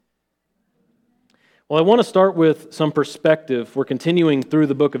Well, I want to start with some perspective. We're continuing through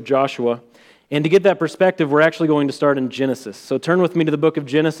the book of Joshua. And to get that perspective, we're actually going to start in Genesis. So turn with me to the book of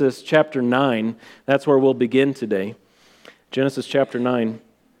Genesis, chapter 9. That's where we'll begin today. Genesis chapter 9.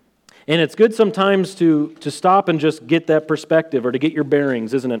 And it's good sometimes to stop and just get that perspective or to get your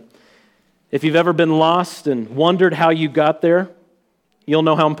bearings, isn't it? If you've ever been lost and wondered how you got there, you'll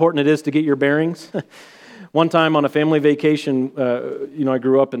know how important it is to get your bearings. One time on a family vacation, I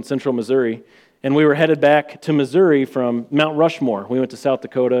grew up in central Missouri, and we were headed back to Missouri from Mount Rushmore. We went to South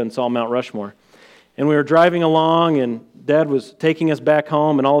Dakota and saw Mount Rushmore. And we were driving along, and Dad was taking us back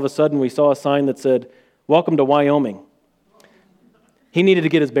home, and all of a sudden we saw a sign that said, "Welcome to Wyoming." He needed to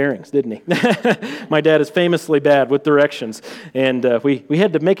get his bearings, didn't he? My dad is famously bad with directions, and we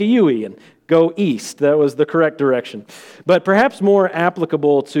had to make a U-E and go east. That was the correct direction. But perhaps more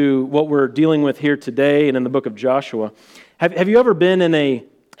applicable to what we're dealing with here today and in the book of Joshua, have you ever been in a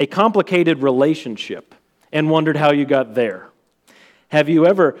complicated relationship and wondered how you got there? Have you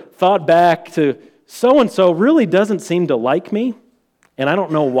ever thought back to so-and-so really doesn't seem to like me, and I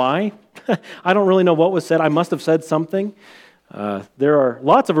don't know why? I don't really know what was said. I must have said something. There are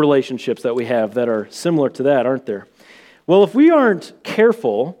lots of relationships that we have that are similar to that, aren't there? Well, if we aren't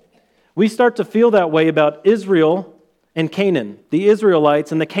careful, we start to feel that way about Israel and Canaan, the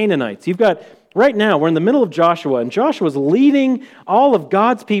Israelites and the Canaanites. Right now, we're in the middle of Joshua, and Joshua's leading all of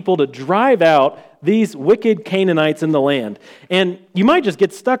God's people to drive out these wicked Canaanites in the land. And you might just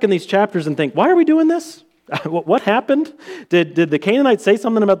get stuck in these chapters and think, why are we doing this? What happened? Did the Canaanites say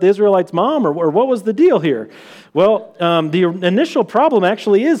something about the Israelites' mom, or what was the deal here? Well, the initial problem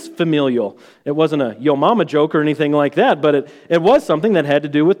actually is familial. It wasn't a yo mama joke or anything like that, but it was something that had to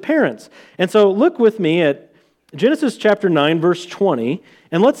do with parents. And so look with me at Genesis chapter 9, verse 20,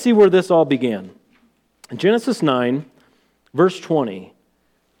 and let's see where this all began. In Genesis 9, verse 20,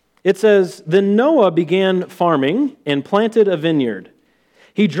 it says, "Then Noah began farming and planted a vineyard.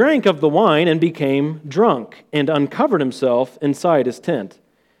 He drank of the wine and became drunk and uncovered himself inside his tent.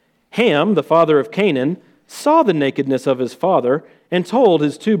 Ham, the father of Canaan, saw the nakedness of his father and told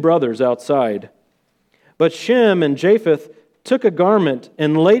his two brothers outside. But Shem and Japheth took a garment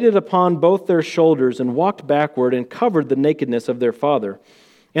and laid it upon both their shoulders and walked backward and covered the nakedness of their father.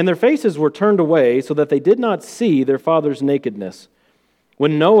 And their faces were turned away so that they did not see their father's nakedness.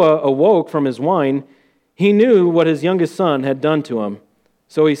 When Noah awoke from his wine, he knew what his youngest son had done to him.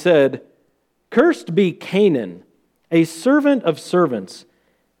 So he said, 'Cursed be Canaan, a servant of servants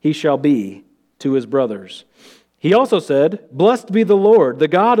he shall be to his brothers.' He also said, 'Blessed be the Lord, the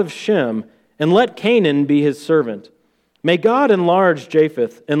God of Shem, and let Canaan be his servant. May God enlarge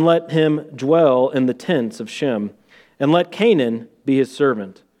Japheth, and let him dwell in the tents of Shem, and let Canaan be his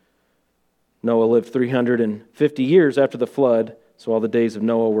servant.' Noah lived 350 years after the flood, so all the days of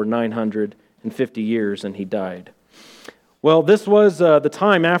Noah were 950 years, and he died." Well, this was the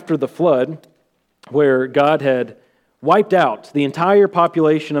time after the flood where God had wiped out the entire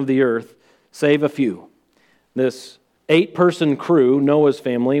population of the earth, save a few. This 8-person crew, Noah's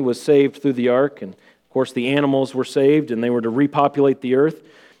family, was saved through the ark, and of course the animals were saved, and they were to repopulate the earth.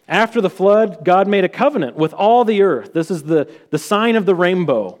 After the flood, God made a covenant with all the earth. This is the sign of the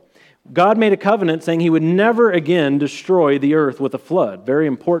rainbow. God made a covenant saying he would never again destroy the earth with a flood. Very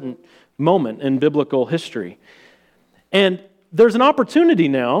important moment in biblical history. And there's an opportunity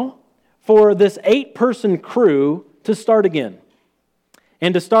now for this 8-person crew to start again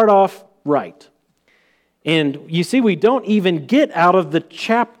and to start off right. And you see, we don't even get out of the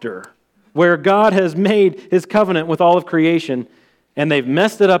chapter where God has made his covenant with all of creation, and they've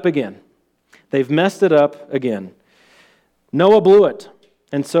messed it up again. They've messed it up again. Noah blew it,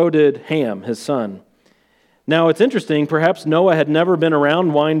 and so did Ham, his son. Now, it's interesting, perhaps Noah had never been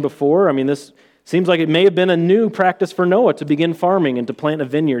around wine before. I mean, this seems like it may have been a new practice for Noah to begin farming and to plant a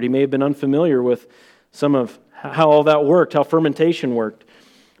vineyard. He may have been unfamiliar with some of how all that worked, how fermentation worked.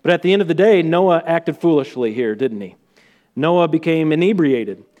 But at the end of the day, Noah acted foolishly here, didn't he? Noah became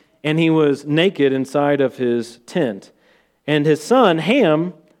inebriated, and he was naked inside of his tent. And his son,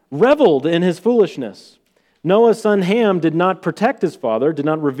 Ham, reveled in his foolishness. Noah's son, Ham, did not protect his father, did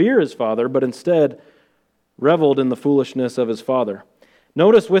not revere his father, but instead reveled in the foolishness of his father.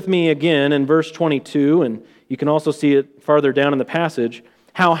 Notice with me again in verse 22, and you can also see it farther down in the passage,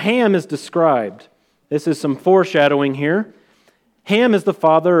 how Ham is described. This is some foreshadowing here. Ham is the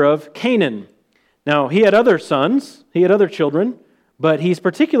father of Canaan. Now, he had other sons, he had other children, but he's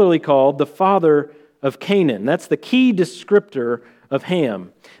particularly called the father of Canaan. That's the key descriptor of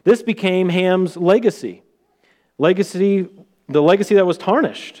Ham. This became Ham's legacy. The legacy that was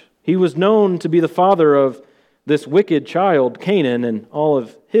tarnished. He was known to be the father of this wicked child, Canaan, and all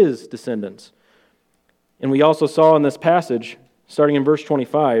of his descendants. And we also saw in this passage, starting in verse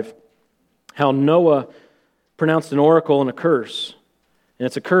 25, how Noah pronounced an oracle and a curse. And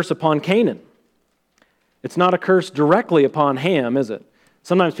it's a curse upon Canaan. It's not a curse directly upon Ham, is it?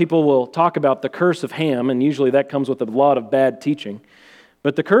 Sometimes people will talk about the curse of Ham, and usually that comes with a lot of bad teaching.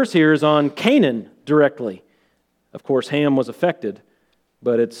 But the curse here is on Canaan directly. Of course, Ham was affected,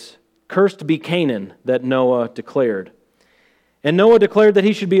 but it's cursed be Canaan that Noah declared. And Noah declared that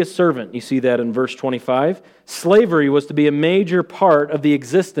he should be a servant. You see that in verse 25. Slavery was to be a major part of the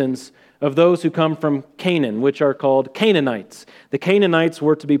existence of those who come from Canaan, which are called Canaanites. The Canaanites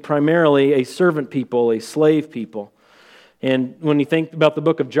were to be primarily a servant people, a slave people. And when you think about the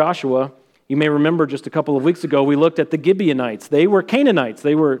book of Joshua, you may remember just a couple of weeks ago, we looked at the Gibeonites. They were Canaanites.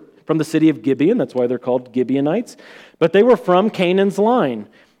 They were from the city of Gibeon. That's why they're called Gibeonites. But they were from Canaan's line.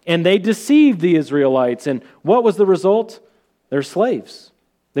 And they deceived the Israelites. And what was the result? They're slaves.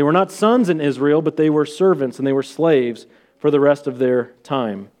 They were not sons in Israel, but they were servants and they were slaves for the rest of their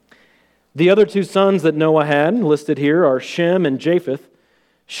time. The other two sons that Noah had listed here are Shem and Japheth.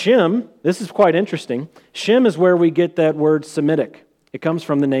 Shem, this is quite interesting. Shem is where we get that word Semitic. It comes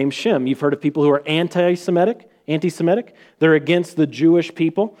from the name Shem. You've heard of people who are anti-Semitic. They're against the Jewish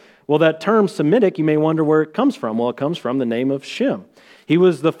people. Well, that term Semitic, you may wonder where it comes from. Well, it comes from the name of Shem. He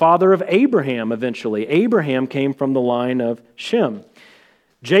was the father of Abraham eventually. Abraham came from the line of Shem.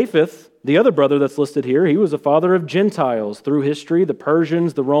 Japheth, the other brother that's listed here, he was a father of Gentiles. Through history, the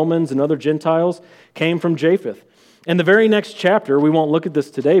Persians, the Romans, and other Gentiles came from Japheth. And the very next chapter, we won't look at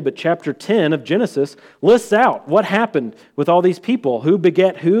this today, but chapter 10 of Genesis lists out what happened with all these people, who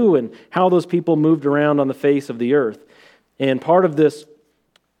beget who, and how those people moved around on the face of the earth. And part of this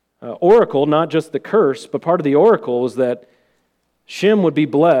oracle, not just the curse, but part of the oracle was that Shem would be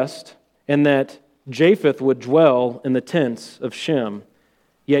blessed and that Japheth would dwell in the tents of Shem.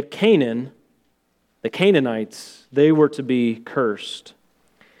 Yet Canaan, the Canaanites, they were to be cursed.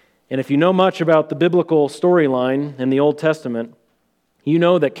 And if you know much about the biblical storyline in the Old Testament, you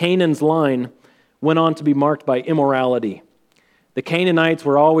know that Canaan's line went on to be marked by immorality. The Canaanites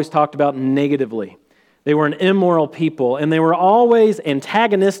were always talked about negatively. They were an immoral people, and they were always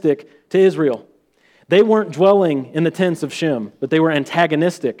antagonistic to Israel. They weren't dwelling in the tents of Shem, but they were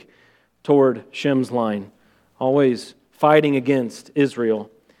antagonistic toward Shem's line, always fighting against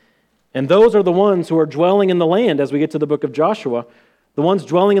Israel. And those are the ones who are dwelling in the land as we get to the book of Joshua. The ones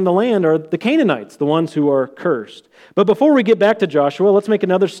dwelling in the land are the Canaanites, the ones who are cursed. But before we get back to Joshua, let's make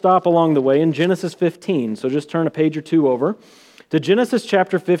another stop along the way in Genesis 15. So just turn a page or two over to Genesis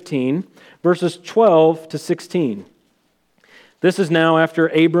chapter 15, verses 12 to 16. This is now after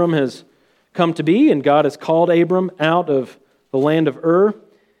Abram has come to be, and God has called Abram out of the land of Ur.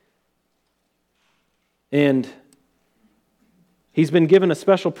 And he's been given a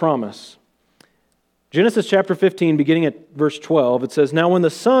special promise. Genesis chapter 15, beginning at verse 12, it says, "Now when the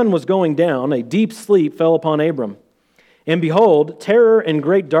sun was going down, a deep sleep fell upon Abram. And behold, terror and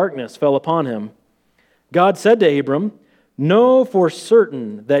great darkness fell upon him. God said to Abram, 'Know for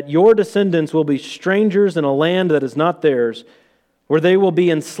certain that your descendants will be strangers in a land that is not theirs, where they will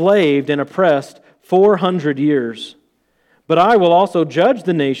be enslaved and oppressed 400 years. But I will also judge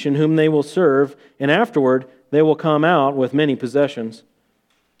the nation whom they will serve, and afterward they will come out with many possessions.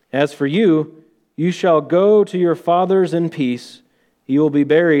 As for you, you shall go to your fathers in peace. You will be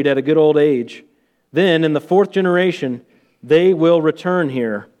buried at a good old age. Then in the 4th generation they will return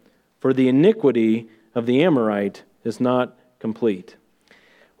here, for the iniquity of the Amorite is not complete.'"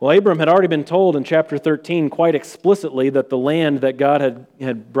 Well, Abram had already been told in chapter 13 quite explicitly that the land that God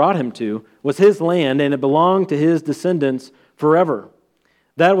had brought him to was his land and it belonged to his descendants forever.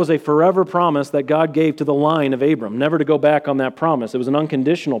 That was a forever promise that God gave to the line of Abram, never to go back on that promise. It was an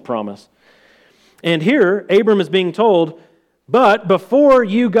unconditional promise. And here, Abram is being told, but before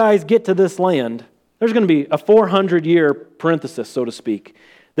you guys get to this land, there's going to be a 400-year parenthesis, so to speak.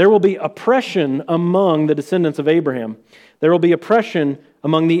 There will be oppression among the descendants of Abraham. There will be oppression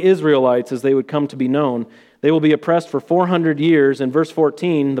among the Israelites as they would come to be known. They will be oppressed for 400 years. In verse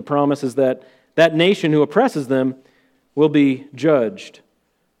 14, the promise is that that nation who oppresses them will be judged.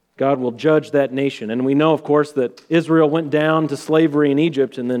 God will judge that nation. And we know, of course, that Israel went down to slavery in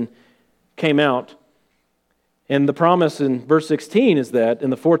Egypt and then came out. And the promise in verse 16 is that in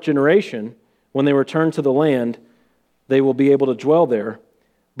the 4th generation, when they return to the land, they will be able to dwell there.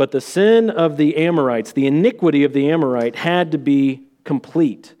 But the sin of the Amorites, the iniquity of the Amorite, had to be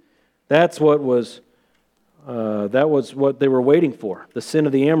complete. That was what they were waiting for. The sin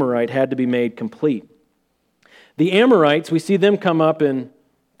of the Amorite had to be made complete. The Amorites, we see them come up in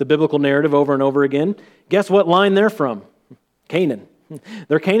the biblical narrative over and over again. Guess what line they're from? Canaan.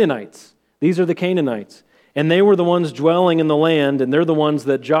 They're Canaanites. These are the Canaanites. And they were the ones dwelling in the land, and they're the ones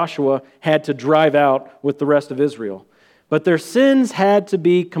that Joshua had to drive out with the rest of Israel. But their sins had to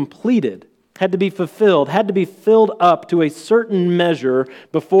be completed, had to be fulfilled, had to be filled up to a certain measure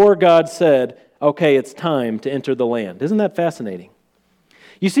before God said, okay, it's time to enter the land. Isn't that fascinating?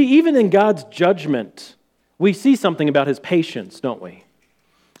 You see, even in God's judgment, we see something about His patience, don't we?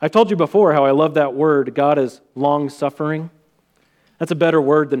 I've told you before how I love that word, God is long-suffering. That's a better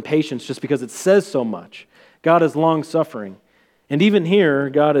word than patience just because it says so much. God is long-suffering. And even here,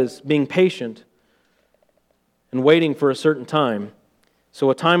 God is being patient and waiting for a certain time.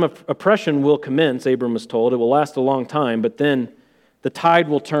 So a time of oppression will commence, Abram was told. It will last a long time, but then the tide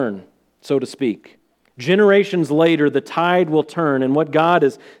will turn, so to speak. Generations later, the tide will turn, and what God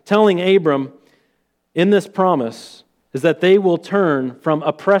is telling Abram in this promise is that they will turn from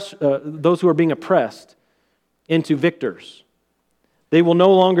those who are being oppressed into victors. They will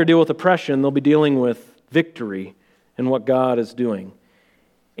no longer deal with oppression, they'll be dealing with victory in what God is doing.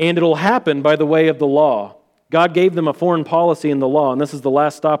 And it'll happen by the way of the law. God gave them a foreign policy in the law, and this is the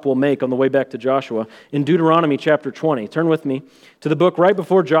last stop we'll make on the way back to Joshua. In Deuteronomy chapter 20, turn with me to the book right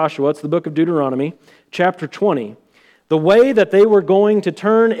before Joshua. It's the book of Deuteronomy, chapter 20. The way that they were going to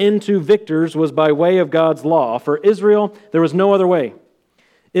turn into victors was by way of God's law. For Israel, there was no other way.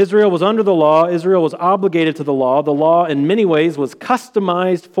 Israel was under the law. Israel was obligated to the law. The law, in many ways, was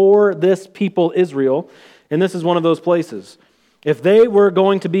customized for this people, Israel, and this is one of those places. If they were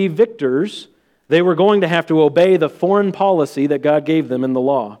going to be victors, they were going to have to obey the foreign policy that God gave them in the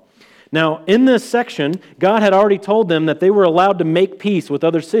law. Now, in this section, God had already told them that they were allowed to make peace with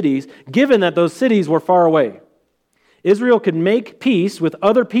other cities, given that those cities were far away. Israel could make peace with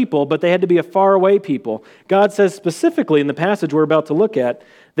other people, but they had to be a faraway people. God says specifically in the passage we're about to look at,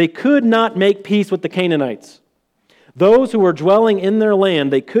 they could not make peace with the Canaanites. Those who were dwelling in their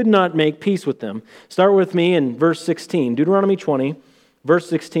land, they could not make peace with them. Start with me in verse 16, Deuteronomy 20, verse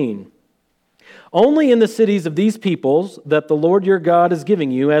 16. Only in the cities of these peoples that the Lord your God is giving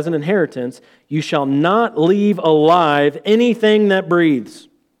you as an inheritance, you shall not leave alive anything that breathes,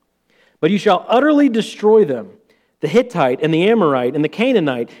 but you shall utterly destroy them. The Hittite and the Amorite and the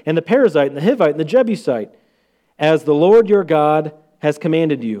Canaanite and the Perizzite and the Hivite and the Jebusite, as the Lord your God has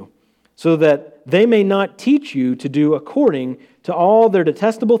commanded you, so that they may not teach you to do according to all their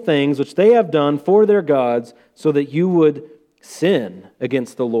detestable things which they have done for their gods, so that you would sin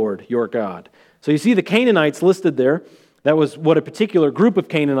against the Lord your God. So you see the Canaanites listed there. That was what a particular group of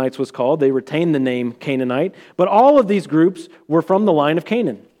Canaanites was called. They retained the name Canaanite. But all of these groups were from the line of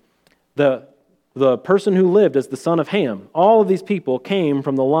Canaan. The person who lived as the son of Ham, all of these people came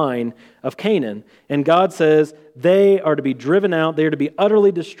from the line of Canaan. And God says they are to be driven out, they are to be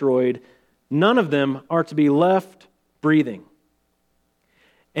utterly destroyed. None of them are to be left breathing.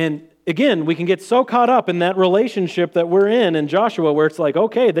 And again, we can get so caught up in that relationship that we're in Joshua, where it's like,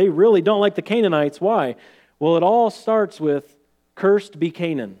 okay, they really don't like the Canaanites. Why? Well, it all starts with, cursed be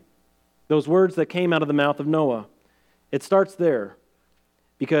Canaan. Those words that came out of the mouth of Noah. It starts there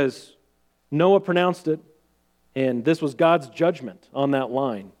because Noah pronounced it, and this was God's judgment on that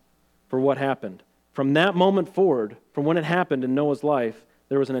line for what happened. From that moment forward, from when it happened in Noah's life,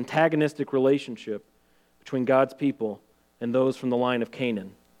 there was an antagonistic relationship between God's people and those from the line of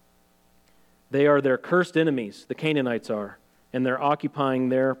Canaan. They are their cursed enemies, the Canaanites are, and they're occupying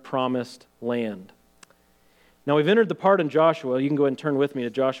their promised land. Now we've entered the part in Joshua. You can go ahead and turn with me to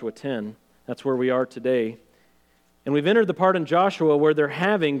Joshua 10. That's where we are today. And we've entered the part in Joshua where they're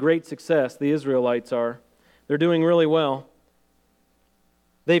having great success, the Israelites are. They're doing really well.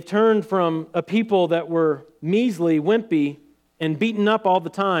 They've turned from a people that were measly, wimpy, and beaten up all the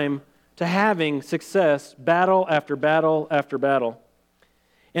time to having success, battle after battle after battle.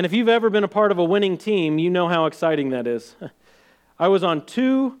 And if you've ever been a part of a winning team, you know how exciting that is. I was on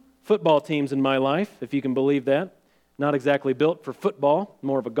 2 football teams in my life, if you can believe that. Not exactly built for football,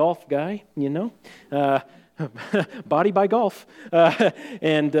 more of a golf guy, you know. Body by golf. But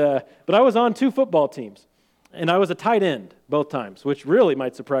I was on 2 football teams, and I was a tight end both times, which really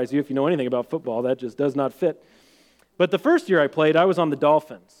might surprise you if you know anything about football. That just does not fit. But the first year I played, I was on the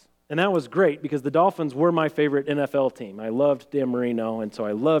Dolphins, and that was great because the Dolphins were my favorite NFL team. I loved Dan Marino, and so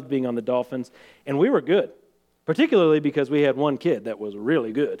I loved being on the Dolphins, and we were good, particularly because we had one kid that was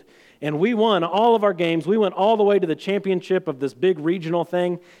really good. And we won all of our games. We went all the way to the championship of this big regional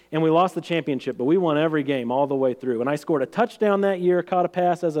thing, and we lost the championship, but we won every game all the way through. And I scored a touchdown that year, caught a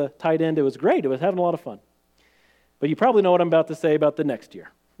pass as a tight end. It was great. It was having a lot of fun. But you probably know what I'm about to say about the next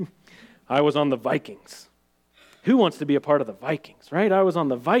year. I was on the Vikings. Who wants to be a part of the Vikings, right? I was on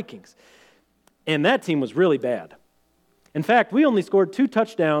the Vikings. And that team was really bad. In fact, we only scored 2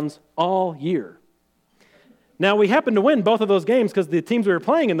 touchdowns all year. Now, we happened to win both of those games because the teams we were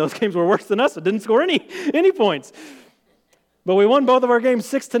playing in those games were worse than us. It didn't score any points. But we won both of our games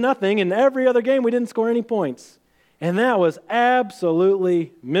 6-0, and every other game we didn't score any points. And that was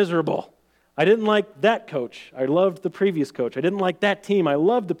absolutely miserable. I didn't like that coach. I loved the previous coach. I didn't like that team. I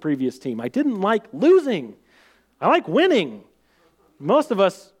loved the previous team. I didn't like losing. I like winning. Most of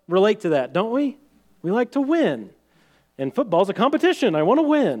us relate to that, don't we? We like to win. And football's a competition. I want to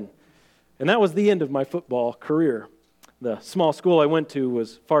win. And that was the end of my football career. The small school I went to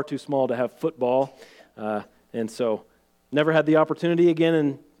was far too small to have football, and so never had the opportunity again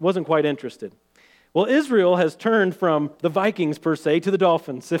and wasn't quite interested. Well, Israel has turned from the Vikings, per se, to the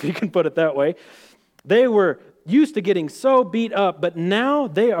Dolphins, if you can put it that way. They were used to getting so beat up, but now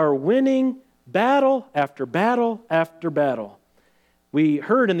they are winning battle after battle after battle. We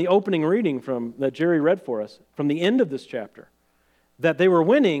heard in the opening reading that Jerry read for us, from the end of this chapter, that they were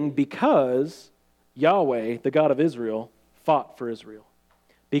winning because Yahweh, the God of Israel, fought for Israel.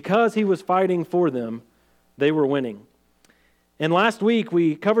 Because he was fighting for them, they were winning. And last week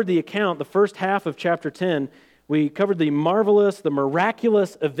we covered the account, the first half of chapter 10. We covered the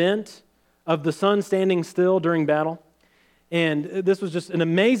miraculous event of the sun standing still during battle. And this was just an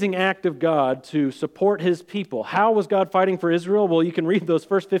amazing act of God to support his people. How was God fighting for Israel? Well, you can read those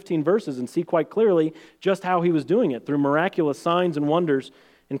first 15 verses and see quite clearly just how he was doing it, through miraculous signs and wonders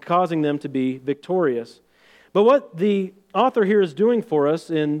and causing them to be victorious. But what the author here is doing for us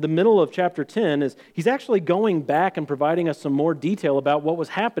in the middle of chapter 10 is he's actually going back and providing us some more detail about what was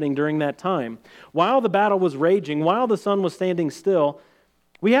happening during that time. While the battle was raging, while the sun was standing still,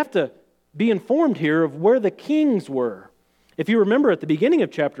 we have to be informed here of where the kings were. If you remember at the beginning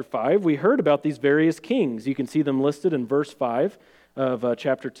of chapter 5, we heard about these various kings. You can see them listed in verse 5 of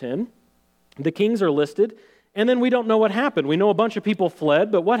chapter 10. The kings are listed, and then we don't know what happened. We know a bunch of people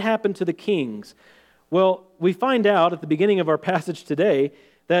fled, but what happened to the kings? Well, we find out at the beginning of our passage today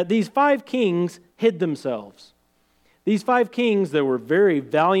that these 5 kings hid themselves. These 5 kings that were very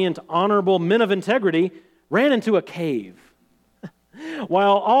valiant, honorable men of integrity ran into a cave.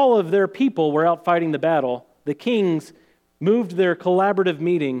 While all of their people were out fighting the battle, the kings moved their collaborative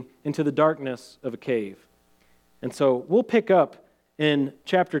meeting into the darkness of a cave. And so we'll pick up in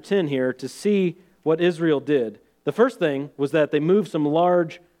chapter 10 here to see what Israel did. The first thing was that they moved some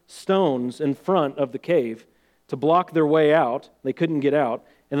large stones in front of the cave to block their way out. They couldn't get out,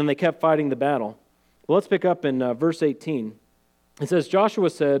 and then they kept fighting the battle. Well, let's pick up in verse 18. It says, Joshua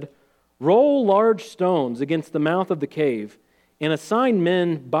said, "Roll large stones against the mouth of the cave and assign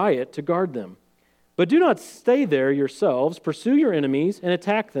men by it to guard them. But do not stay there yourselves. Pursue your enemies and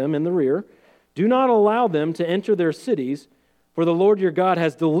attack them in the rear. Do not allow them to enter their cities, for the Lord your God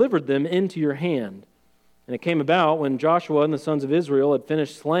has delivered them into your hand." And it came about when Joshua and the sons of Israel had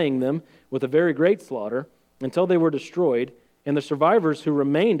finished slaying them with a very great slaughter until they were destroyed, and the survivors who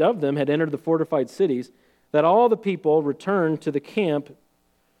remained of them had entered the fortified cities, that all the people returned to the camp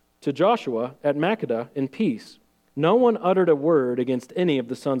to Joshua at Makkedah in peace. No one uttered a word against any of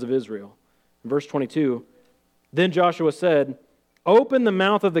the sons of Israel. Verse 22, then Joshua said, "Open the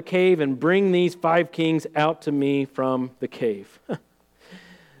mouth of the cave and bring these 5 kings out to me from the cave."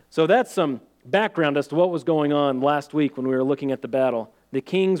 So that's some background as to what was going on last week when we were looking at the battle. The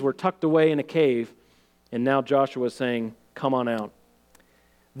kings were tucked away in a cave, and now Joshua is saying, "Come on out."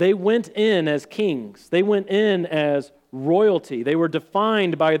 They went in as kings. They went in as royalty. They were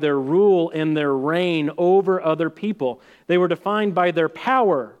defined by their rule and their reign over other people. They were defined by their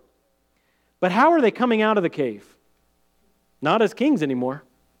power. But how are they coming out of the cave? Not as kings anymore.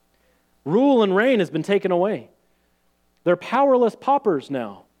 Rule and reign has been taken away. They're powerless paupers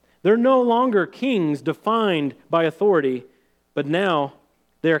now. They're no longer kings defined by authority, but now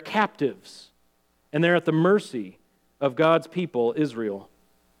they're captives, and they're at the mercy of God's people, Israel.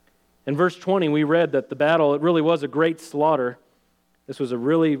 In verse 20, we read that the battle, it really was a great slaughter. This was a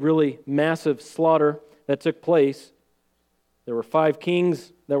really, really massive slaughter that took place. There were 5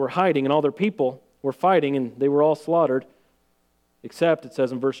 kings that were hiding, and all their people were fighting, and they were all slaughtered, except, it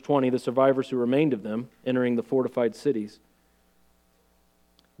says in verse 20, the survivors who remained of them entering the fortified cities.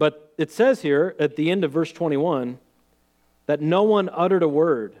 But it says here at the end of verse 21 that no one uttered a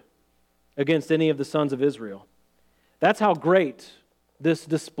word against any of the sons of Israel. That's how great this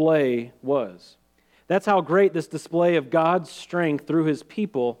display was. That's how great this display of God's strength through his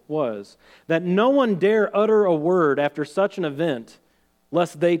people was. That no one dare utter a word after such an event,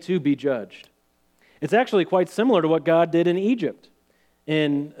 lest they too be judged. It's actually quite similar to what God did in Egypt.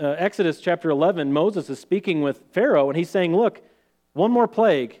 In Exodus chapter 11, Moses is speaking with Pharaoh, and he's saying, look, one more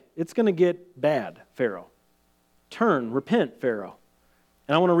plague, it's going to get bad, Pharaoh. Turn, repent, Pharaoh.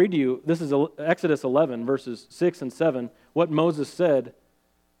 And I want to read to you, this is Exodus 11, verses 6 and 7, what Moses said.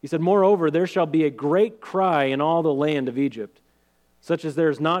 He said, "Moreover, there shall be a great cry in all the land of Egypt, such as there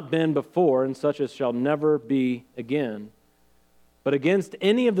has not been before, and such as shall never be again. But against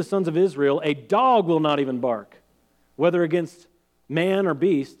any of the sons of Israel, a dog will not even bark, whether against man or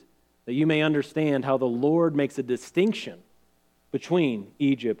beast, that you may understand how the Lord makes a distinction between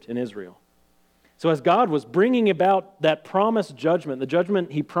Egypt and Israel." So as God was bringing about that promised judgment, the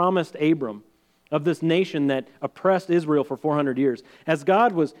judgment he promised Abram of this nation that oppressed Israel for 400 years, as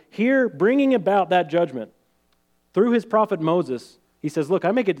God was here bringing about that judgment, through his prophet Moses, he says, look,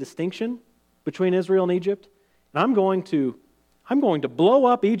 I make a distinction between Israel and Egypt, and I'm going to blow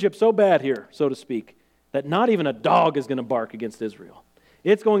up Egypt so bad here, so to speak, that not even a dog is going to bark against Israel.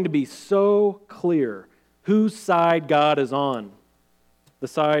 It's going to be so clear whose side God is on, the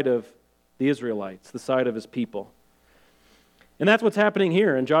side of the Israelites, the side of his people. And that's what's happening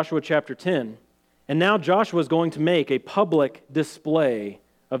here in Joshua chapter 10. And now Joshua is going to make a public display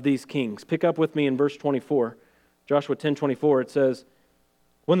of these kings. Pick up with me in verse 24. Joshua 10:24, it says,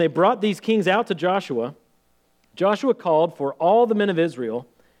 "When they brought these kings out to Joshua, Joshua called for all the men of Israel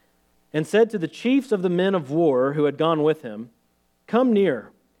and said to the chiefs of the men of war who had gone with him, 'Come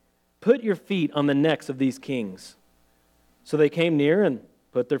near, put your feet on the necks of these kings.' So they came near and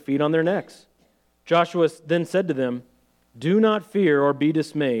put their feet on their necks. Joshua then said to them, 'Do not fear or be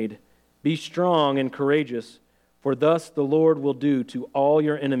dismayed. Be strong and courageous, for thus the Lord will do to all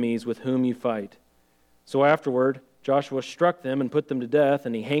your enemies with whom you fight.' So afterward, Joshua struck them and put them to death,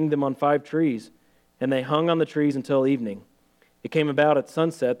 and he hanged them on 5 trees, and they hung on the trees until evening. It came about at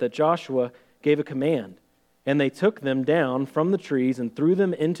sunset that Joshua gave a command, and they took them down from the trees and threw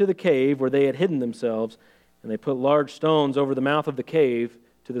them into the cave where they had hidden themselves, and they put large stones over the mouth of the cave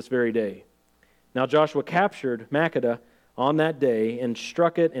to this very day. Now Joshua captured Makkedah on that day and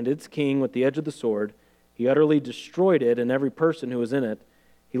struck it and its king with the edge of the sword. He utterly destroyed it and every person who was in it.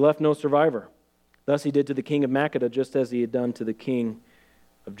 He left no survivor. Thus he did to the king of Makkedah just as he had done to the king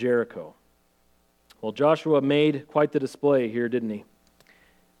of Jericho." Well, Joshua made quite the display here, didn't he?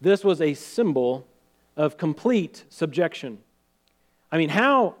 This was a symbol of complete subjection. I mean,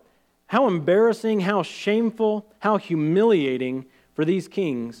 how embarrassing, how shameful, how humiliating for these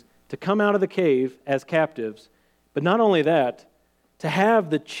kings to come out of the cave as captives. But not only that, to have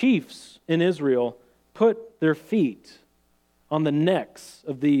the chiefs in Israel put their feet on the necks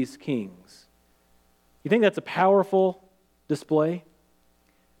of these kings. You think that's a powerful display?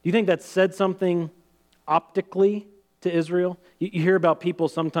 Do you think that said something optically to Israel? You hear about people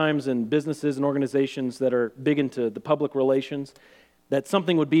sometimes in businesses and organizations that are big into the public relations, that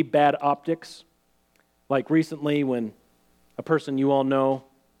something would be bad optics. Like recently when a person you all know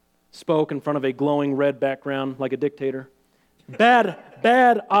spoke in front of a glowing red background like a dictator.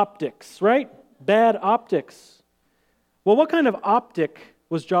 Bad optics, right? Bad optics. Well, what kind of optic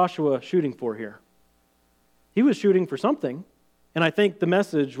was Joshua shooting for here? He was shooting for something, and I think the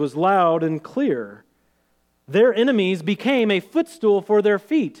message was loud and clear. Their enemies became a footstool for their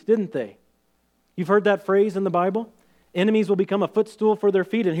feet, didn't they? You've heard that phrase in the Bible? Enemies will become a footstool for their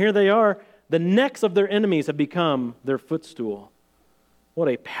feet, and here they are. The necks of their enemies have become their footstool. What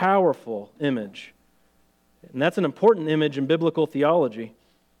a powerful image. And that's an important image in biblical theology.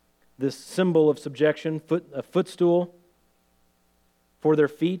 This symbol of subjection, a footstool for their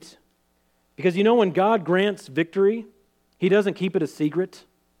feet. Because you know, when God grants victory, He doesn't keep it a secret.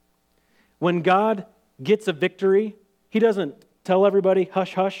 When God gets a victory, He doesn't tell everybody,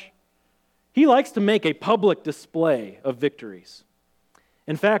 hush, hush. He likes to make a public display of victories.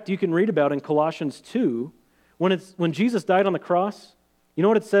 In fact, you can read about in Colossians 2, when Jesus died on the cross, you know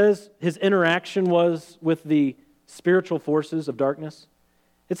what it says His interaction was with the spiritual forces of darkness?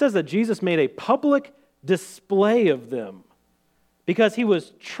 It says that Jesus made a public display of them because He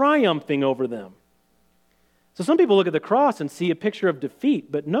was triumphing over them. So some people look at the cross and see a picture of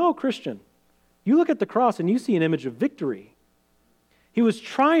defeat, but no, Christian. You look at the cross and you see an image of victory. He was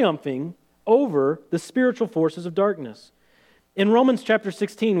triumphing over the spiritual forces of darkness. In Romans chapter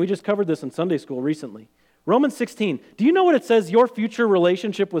 16, we just covered this in Sunday school recently. Romans 16, do you know what it says your future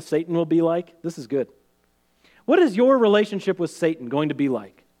relationship with Satan will be like? This is good. What is your relationship with Satan going to be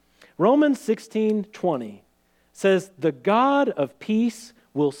like? Romans 16:20 says, the God of peace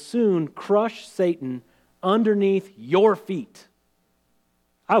will soon crush Satan underneath your feet.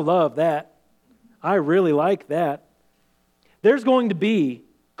 I love that. I really like that. There's going to be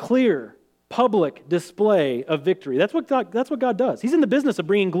clear, public display of victory. That's what God does. He's in the business of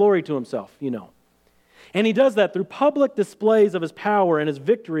bringing glory to Himself, you know. And He does that through public displays of His power and His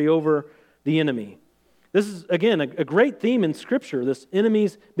victory over the enemy. This is, again, a great theme in Scripture, this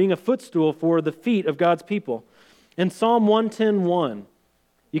enemies being a footstool for the feet of God's people. In Psalm 110:1,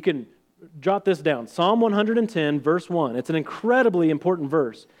 you can jot this down. Psalm 110, verse 1. It's an incredibly important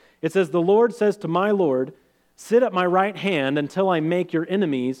verse. It says, "The Lord says to my Lord, sit at my right hand until I make your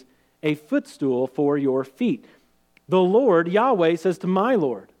enemies a footstool for your feet." The Lord, Yahweh, says to my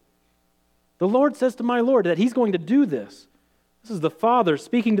Lord. The Lord says to my Lord that He's going to do this. This is the Father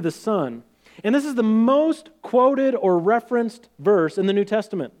speaking to the Son. And this is the most quoted or referenced verse in the New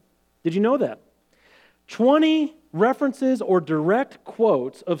Testament. Did you know that? 20 references or direct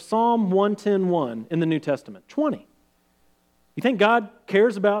quotes of Psalm 110:1 in the New Testament. 20. You think God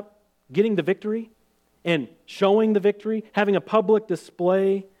cares about getting the victory and showing the victory, having a public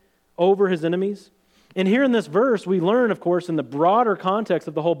display over His enemies? And here in this verse, we learn, of course, in the broader context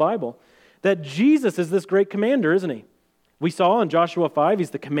of the whole Bible, that Jesus is this great commander, isn't He? We saw in Joshua 5, He's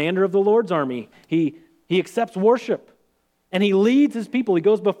the commander of the Lord's army. He accepts worship, and He leads His people. He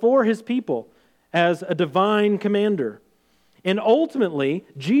goes before His people as a divine commander. And ultimately,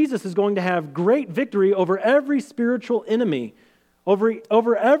 Jesus is going to have great victory over every spiritual enemy,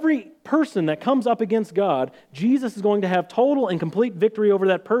 over every person that comes up against God. Jesus is going to have total and complete victory over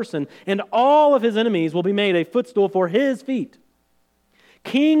that person, and all of His enemies will be made a footstool for His feet.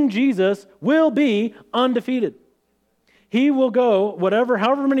 King Jesus will be undefeated. He will go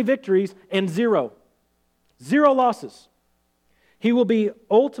however many victories and zero losses. He will be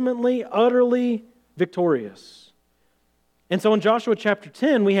ultimately, utterly victorious. And so in Joshua chapter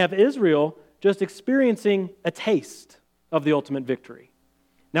 10, we have Israel just experiencing a taste of the ultimate victory.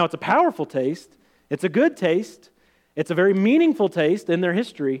 Now, it's a powerful taste. It's a good taste. It's a very meaningful taste in their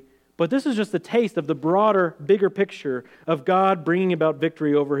history. But this is just a taste of the broader, bigger picture of God bringing about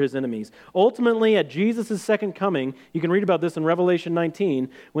victory over His enemies. Ultimately, at Jesus' second coming, you can read about this in Revelation 19,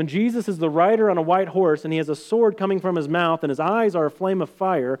 when Jesus is the rider on a white horse and He has a sword coming from His mouth and His eyes are a flame of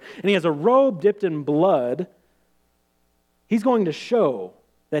fire and He has a robe dipped in blood, He's going to show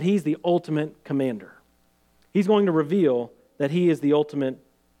that He's the ultimate commander. He's going to reveal that He is the ultimate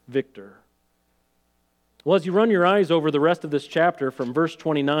victor. Well, as you run your eyes over the rest of this chapter from verse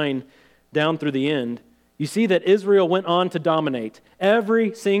 29 down through the end, you see that Israel went on to dominate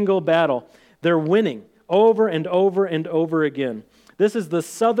every single battle. They're winning over and over and over again. This is the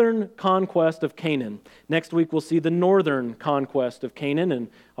southern conquest of Canaan. Next week we'll see the northern conquest of Canaan, and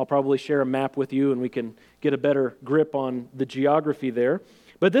I'll probably share a map with you and we can get a better grip on the geography there.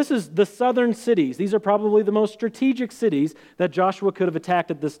 But this is the southern cities. These are probably the most strategic cities that Joshua could have attacked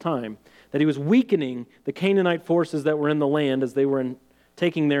at this time, that he was weakening the Canaanite forces that were in the land as they were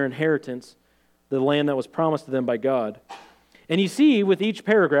taking their inheritance, the land that was promised to them by God. And you see with each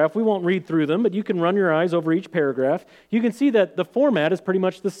paragraph, we won't read through them, but you can run your eyes over each paragraph. You can see that the format is pretty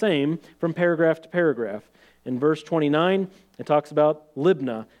much the same from paragraph to paragraph. In verse 29, it talks about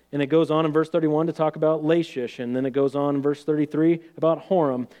Libnah, and it goes on in verse 31 to talk about Lachish, and then it goes on in verse 33 about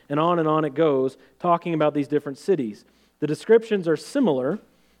Horam, and on it goes, talking about these different cities. The descriptions are similar,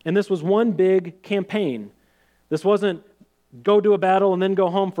 and this was one big campaign. This wasn't go do a battle and then go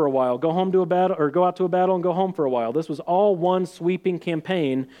home for a while, go home to a battle, or go out to a battle and go home for a while. This was all one sweeping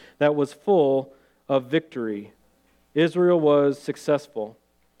campaign that was full of victory. Israel was successful.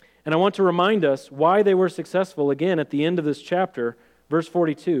 And I want to remind us why they were successful again at the end of this chapter, verse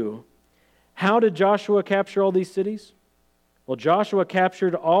 42. How did Joshua capture all these cities? Well, Joshua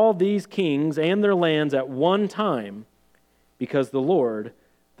captured all these kings and their lands at one time because the Lord,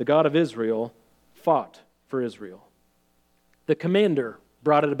 the God of Israel, fought for Israel. The commander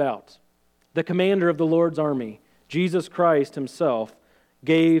brought it about. The commander of the Lord's army, Jesus Christ Himself,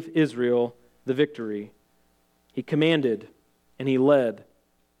 gave Israel the victory. He commanded and He led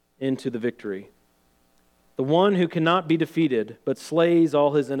into the victory. The one who cannot be defeated but slays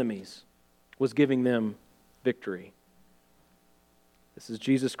all His enemies was giving them victory. This is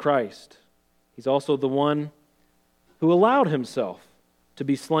Jesus Christ. He's also the one who allowed Himself to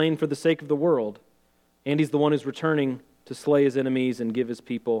be slain for the sake of the world, and He's the one who's returning to slay His enemies and give His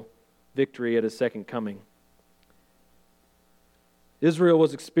people victory at His second coming. Israel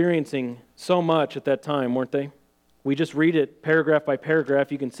was experiencing so much at that time, weren't they? We just read it paragraph by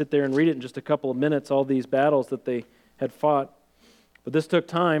paragraph. You can sit there and read it in just a couple of minutes, all these battles that they had fought. But this took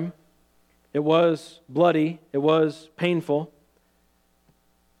time. It was bloody. It was painful.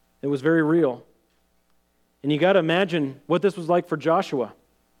 It was very real. And you got to imagine what this was like for Joshua,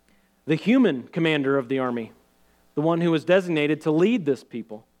 the human commander of the army, the one who was designated to lead this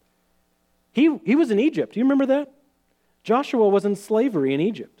people. He was in Egypt. Do you remember that? Joshua was in slavery in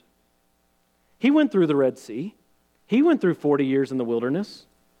Egypt. He went through the Red Sea. He went through 40 years in the wilderness.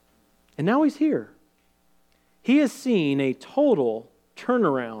 And now he's here. he has seen a total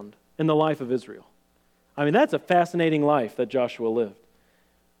turnaround in the life of Israel. I mean, that's a fascinating life that Joshua lived.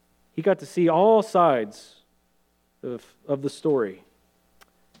 He got to see all sides of the story.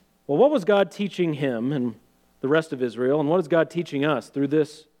 Well, what was God teaching him and the rest of Israel, and what is God teaching us through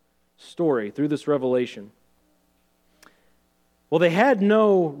this story, through this revelation? Well, they had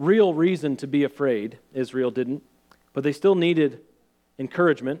no real reason to be afraid. Israel didn't, but they still needed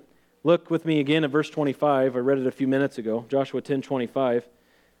encouragement. Look with me again at verse 25. I read it a few minutes ago, Joshua 10:25.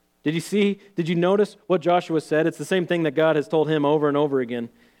 Did you notice what Joshua said? It's the same thing that God has told him over and over again.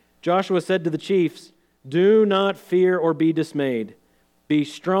 Joshua said to the chiefs, "Do not fear or be dismayed. Be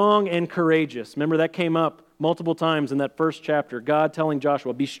strong and courageous." Remember, that came up multiple times in that first chapter. God telling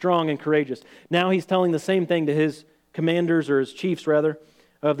Joshua, be strong and courageous. Now he's telling the same thing to his commanders, or his chiefs rather,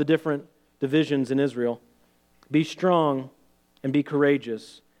 of the different divisions in Israel. Be strong and be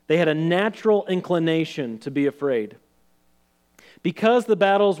courageous. They had a natural inclination to be afraid. Because the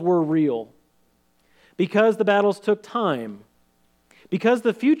battles were real, because the battles took time, because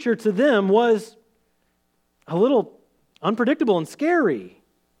the future to them was a little unpredictable and scary,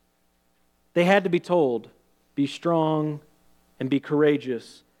 they had to be told, be strong and be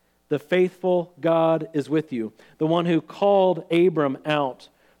courageous. The faithful God is with you. The one who called Abram out,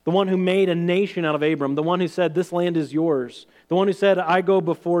 the one who made a nation out of Abram, the one who said, this land is yours, the one who said, I go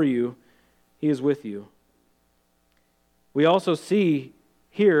before you, he is with you. We also see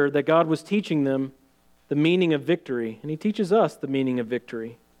here that God was teaching them the meaning of victory, and he teaches us the meaning of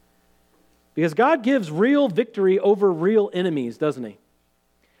victory. Because God gives real victory over real enemies, doesn't he?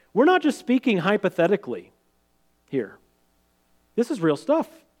 We're not just speaking hypothetically here. This is real stuff.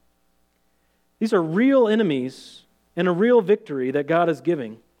 These are real enemies and a real victory that God is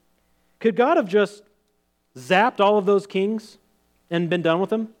giving. Could God have just zapped all of those kings and been done with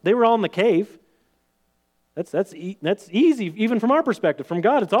them? They were all in the cave. That's easy, even from our perspective. From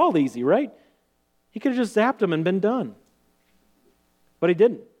God, it's all easy, right? He could have just zapped them and been done. But he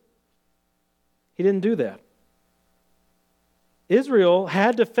didn't. He didn't do that. Israel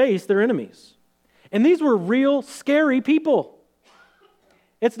had to face their enemies. And these were real scary people.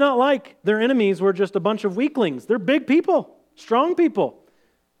 It's not like their enemies were just a bunch of weaklings. They're big people, strong people.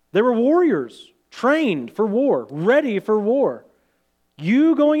 They were warriors, trained for war, ready for war.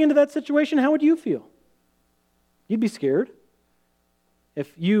 You going into that situation, how would you feel? You'd be scared.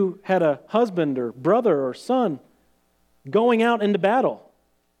 If you had a husband or brother or son going out into battle,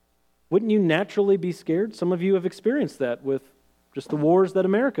 wouldn't you naturally be scared? Some of you have experienced that with just the wars that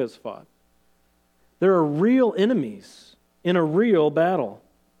America has fought. There are real enemies in a real battle.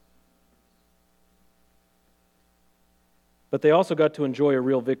 But they also got to enjoy a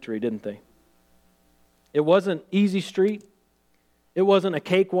real victory, didn't they? It wasn't easy street. It wasn't a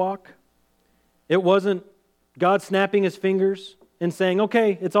cakewalk. It wasn't God snapping his fingers and saying,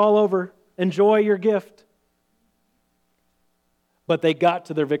 okay, it's all over. Enjoy your gift. But they got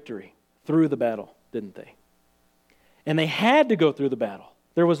to their victory through the battle, didn't they? And they had to go through the battle.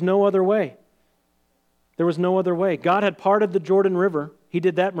 There was no other way. There was no other way. God had parted the Jordan River. He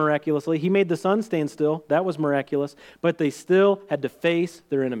did that miraculously. He made the sun stand still. That was miraculous. But they still had to face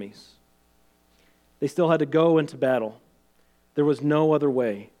their enemies. They still had to go into battle. There was no other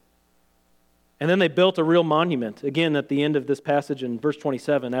way. And then they built a real monument. Again, at the end of this passage in verse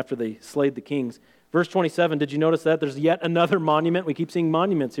 27, after they slayed the kings. Verse 27, did you notice that? There's yet another monument. We keep seeing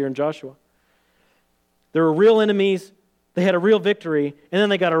monuments here in Joshua. There were real enemies. They had a real victory. And then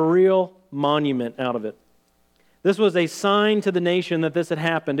they got a real monument out of it. This was a sign to the nation that this had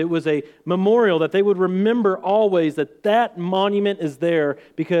happened. It was a memorial that they would remember always that that monument is there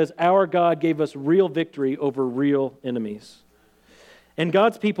because our God gave us real victory over real enemies. And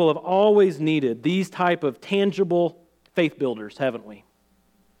God's people have always needed these type of tangible faith builders, haven't we?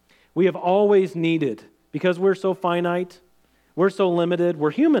 We have always needed, because we're so finite, we're so limited,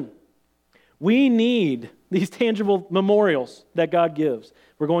 we're human. We need these tangible memorials that God gives.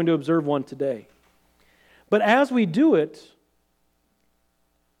 We're going to observe one today. But as we do it,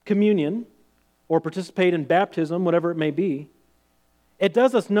 communion, or participate in baptism, whatever it may be, it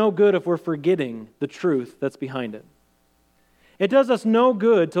does us no good if we're forgetting the truth that's behind it. It does us no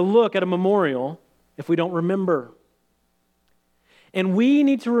good to look at a memorial if we don't remember. And we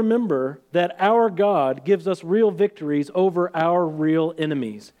need to remember that our God gives us real victories over our real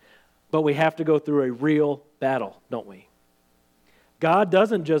enemies. But we have to go through a real battle, don't we? God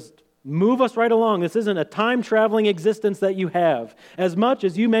doesn't just move us right along. This isn't a time-traveling existence that you have, as much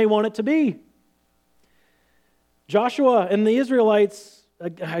as you may want it to be. Joshua and the Israelites,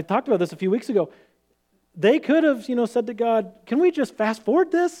 I talked about this a few weeks ago, they could have, said to God, can we just fast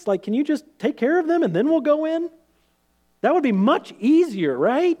forward this? Like, can you just take care of them and then we'll go in? That would be much easier,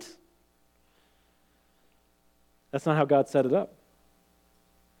 right? That's not how God set it up.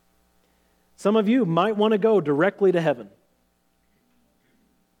 Some of you might want to go directly to heaven.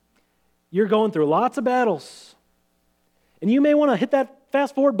 You're going through lots of battles. And you may want to hit that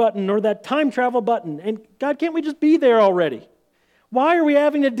fast forward button or that time travel button. And God, can't we just be there already? Why are we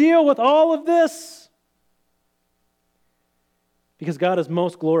having to deal with all of this? Because God is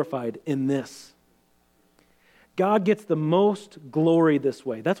most glorified in this. God gets the most glory this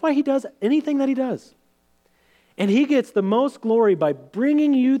way. That's why He does anything that He does. And He gets the most glory by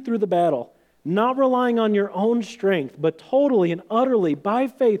bringing you through the battle, not relying on your own strength, but totally and utterly, by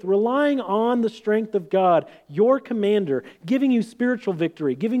faith, relying on the strength of God, your commander, giving you spiritual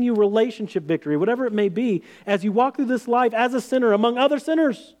victory, giving you relationship victory, whatever it may be, as you walk through this life as a sinner among other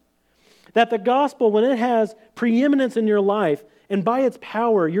sinners. That the gospel, when it has preeminence in your life, and by its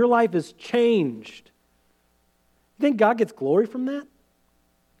power, your life is changed. You think God gets glory from that?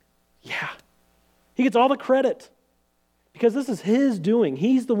 Yeah. He gets all the credit because this is His doing.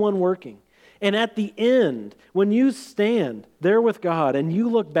 He's the one working. And at the end, when you stand there with God and you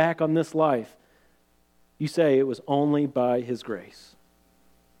look back on this life, you say it was only by His grace.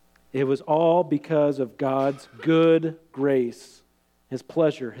 It was all because of God's good grace, His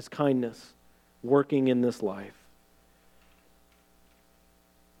pleasure, His kindness working in this life.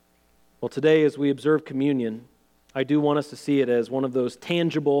 Well, today as we observe communion, I do want us to see it as one of those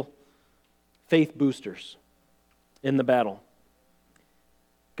tangible faith boosters in the battle.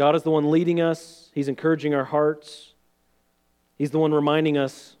 God is the one leading us. He's encouraging our hearts. He's the one reminding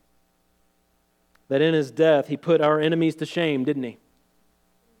us that in His death, He put our enemies to shame, didn't He?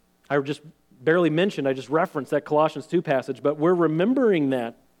 I just referenced that Colossians 2 passage, but we're remembering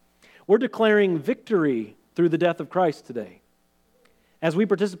that. We're declaring victory through the death of Christ today. As we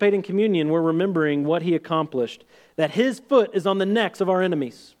participate in communion, we're remembering what He accomplished, that His foot is on the necks of our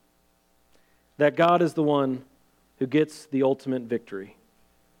enemies, that God is the one who gets the ultimate victory.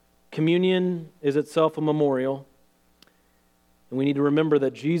 Communion is itself a memorial, and we need to remember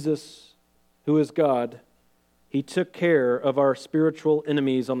that Jesus, who is God, He took care of our spiritual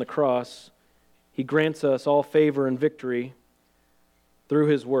enemies on the cross. He grants us all favor and victory through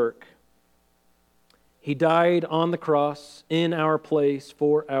His work. He died on the cross in our place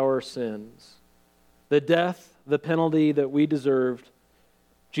for our sins. The death, the penalty that we deserved,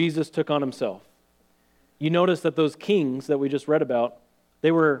 Jesus took on Himself. You notice that those kings that we just read about,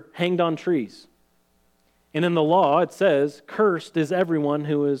 they were hanged on trees. And in the law, it says, cursed is everyone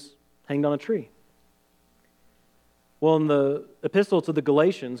who is hanged on a tree. Well, in the epistle to the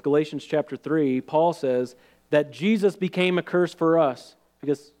Galatians, Galatians chapter 3, Paul says that Jesus became a curse for us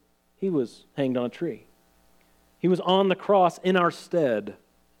because He was hanged on a tree. He was on the cross in our stead.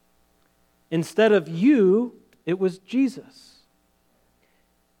 Instead of you, it was Jesus.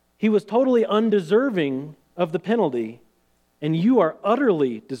 He was totally undeserving of the penalty, and you are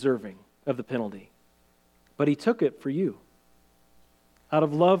utterly deserving of the penalty. But He took it for you, out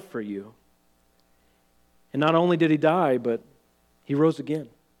of love for you. And not only did He die, but He rose again.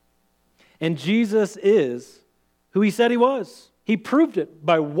 And Jesus is who He said He was. He proved it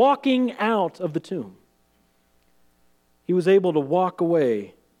by walking out of the tomb. He was able to walk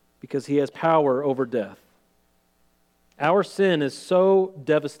away because He has power over death. Our sin is so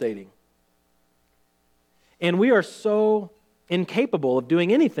devastating. And we are so incapable of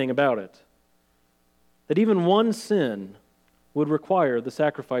doing anything about it that even one sin would require the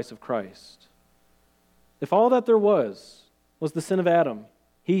sacrifice of Christ. If all that there was the sin of Adam,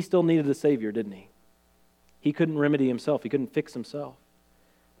 he still needed a Savior, didn't he? He couldn't remedy himself. He couldn't fix himself.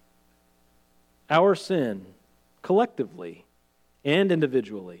 Our sin, collectively and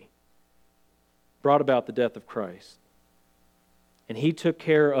individually, brought about the death of Christ. And He took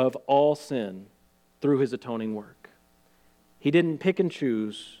care of all sin through His atoning work. He didn't pick and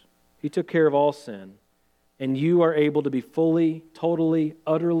choose. He took care of all sin. And you are able to be fully, totally,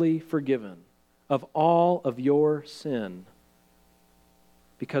 utterly forgiven of all of your sin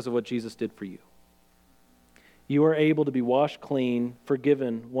because of what Jesus did for you. You are able to be washed clean,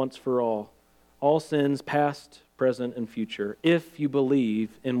 forgiven once for all sins past, present, and future, if you believe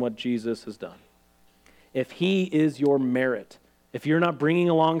in what Jesus has done. If He is your merit, if you're not bringing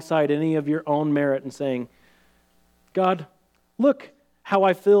alongside any of your own merit and saying, God, look how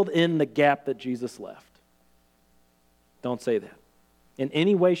I filled in the gap that Jesus left. Don't say that in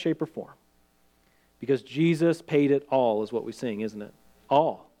any way, shape, or form. Because Jesus paid it all is what we sing, isn't it?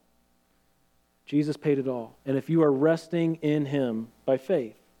 All. Jesus paid it all. And if you are resting in Him by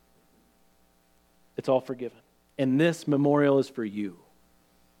faith, It's all forgiven. And this memorial is for you.